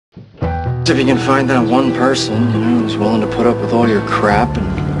If you can find that one person, you know, who's willing to put up with all your crap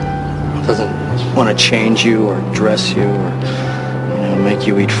and doesn't want to change you or dress you or, you know, make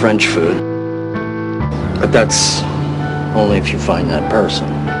you eat French food. But that's only if you find that person.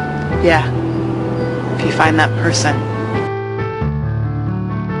 Yeah, if you find that person.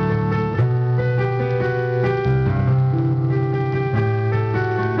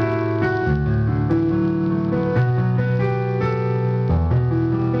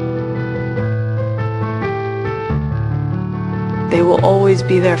 They will always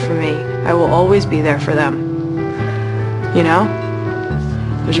be there for me. I will always be there for them. You know?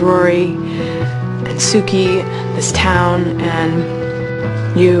 There's Rory and Suki, this town,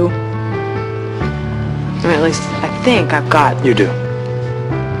 and you. I mean, at least I think I've got... You do.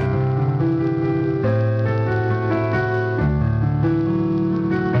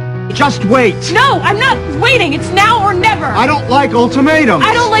 Just wait! No, I'm not waiting. It's now or never. I don't like ultimatums.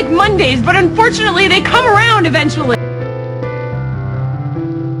 I don't like Mondays, but unfortunately they come around eventually.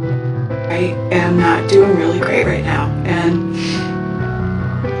 I am not doing really great right now, and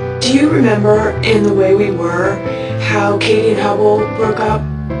do you remember in The Way We Were how Katie and Hubble broke up?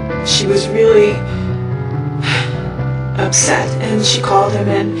 She was really upset, and she called him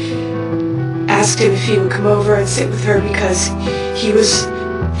and asked him if he would come over and sit with her because he was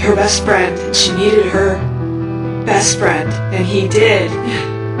her best friend and she needed her best friend, and he did.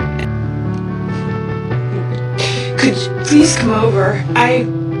 Could you please come over? I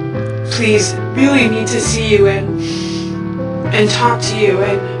please really need to see you and talk to you,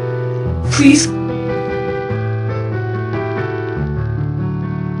 and please.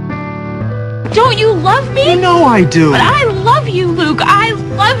 Don't you love me? You know I do. But I love you, Luke. I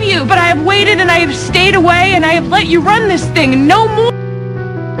love you. But I have waited and I have stayed away and I have let you run this thing. No more.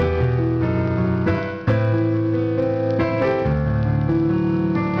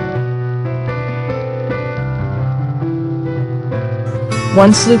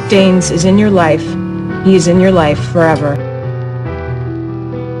 Once Luke Danes is in your life, he is in your life forever.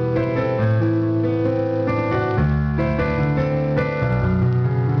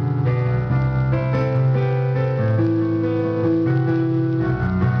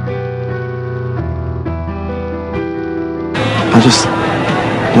 I just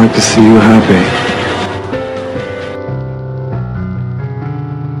like to see you happy.